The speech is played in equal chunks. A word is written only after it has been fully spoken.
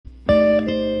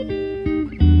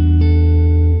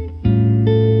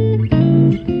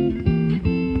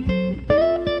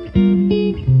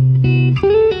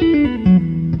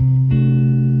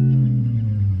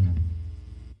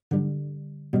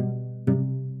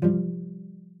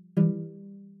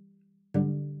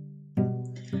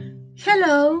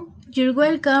Hello, you're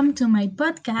welcome to my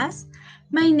podcast.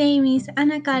 My name is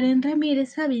Ana Karen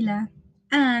Ramirez Avila,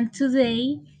 and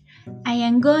today I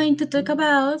am going to talk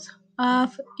about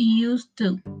of used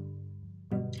to.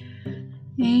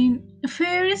 And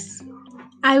first,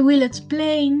 I will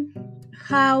explain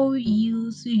how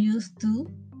use used to,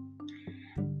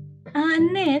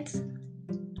 and next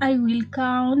I will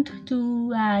count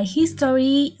to a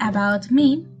history about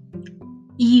me.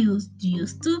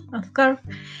 Used to, of course.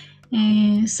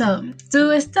 So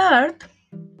to start,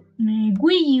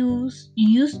 we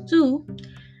used to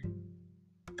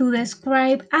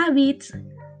describe habits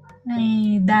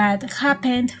that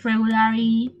happened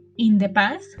regularly in the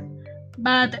past,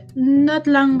 but not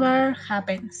longer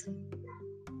happens.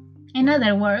 In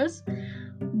other words,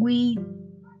 we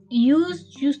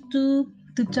used to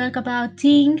talk about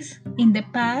things in the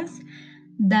past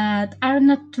that are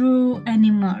not true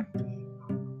anymore.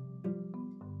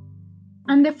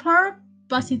 And the fourth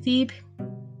positive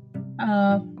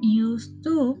used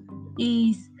to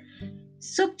is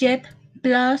subject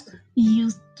plus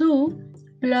used to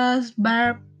plus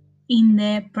verb in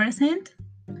the present.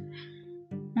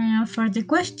 For the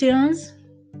questions,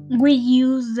 we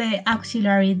use the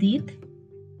auxiliary did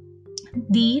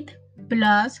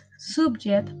plus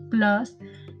subject plus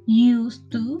used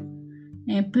to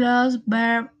plus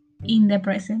verb in the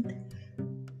present.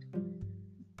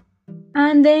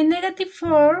 And the negative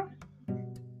form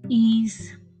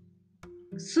is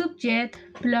subject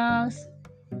plus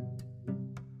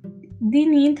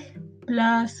didn't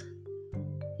plus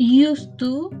used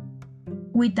to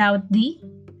without the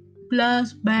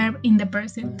plus verb in the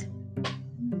present.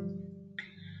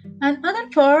 Another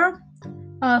form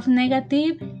of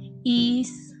negative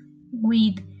is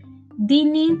with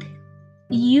didn't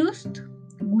used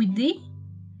with the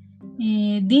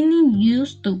didn't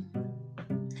used to.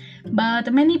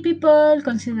 But many people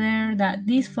consider that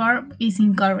this form is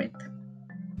incorrect.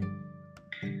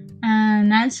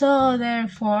 And also other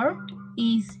form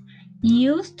is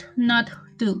used not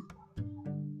to.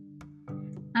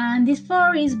 And this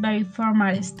form is very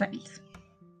formal style.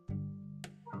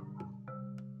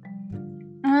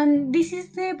 And this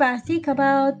is the basic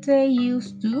about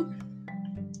used to.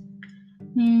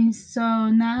 And so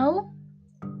now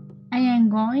I am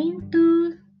going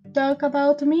to talk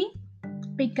about me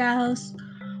because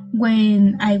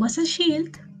when I was a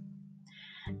child,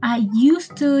 I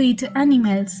used to eat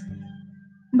animals,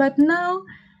 but now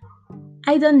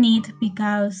I don't eat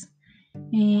because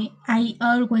I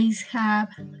always have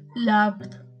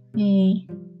loved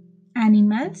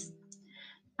animals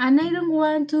and I don't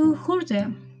want to hurt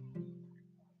them.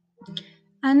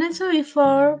 And also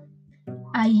before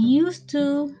I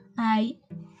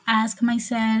ask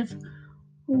myself,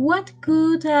 what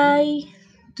could I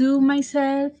do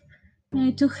myself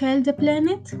to help the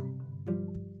planet?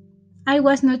 I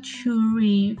was not sure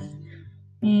if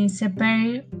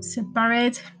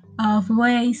separate of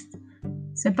waste,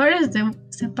 separate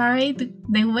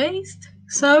the waste.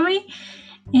 Sorry,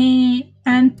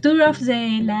 and two of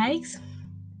the likes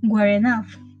were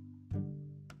enough.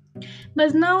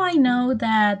 But now I know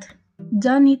that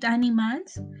don't eat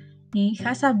animals it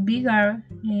has a bigger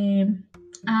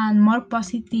and more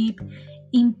positive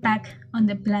impact on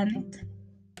the planet.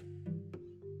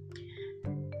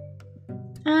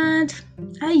 And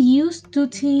I used to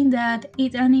think that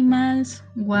eat animals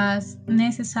was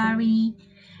necessary,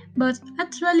 but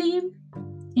actually,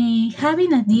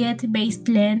 having a diet based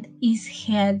blend is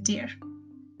healthier.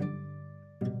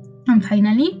 And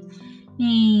finally,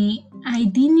 I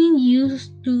didn't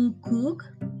used to cook,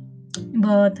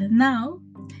 but now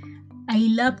I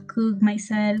love cook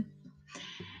myself.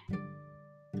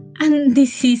 And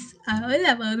this is all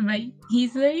about my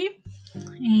history.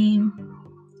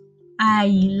 I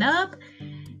love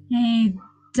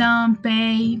don't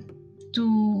pay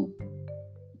to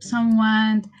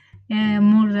someone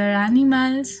murder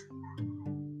animals.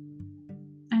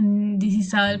 And this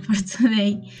is all for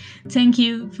today. Thank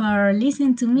you for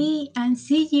listening to me and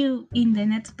see you in the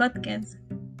next podcast.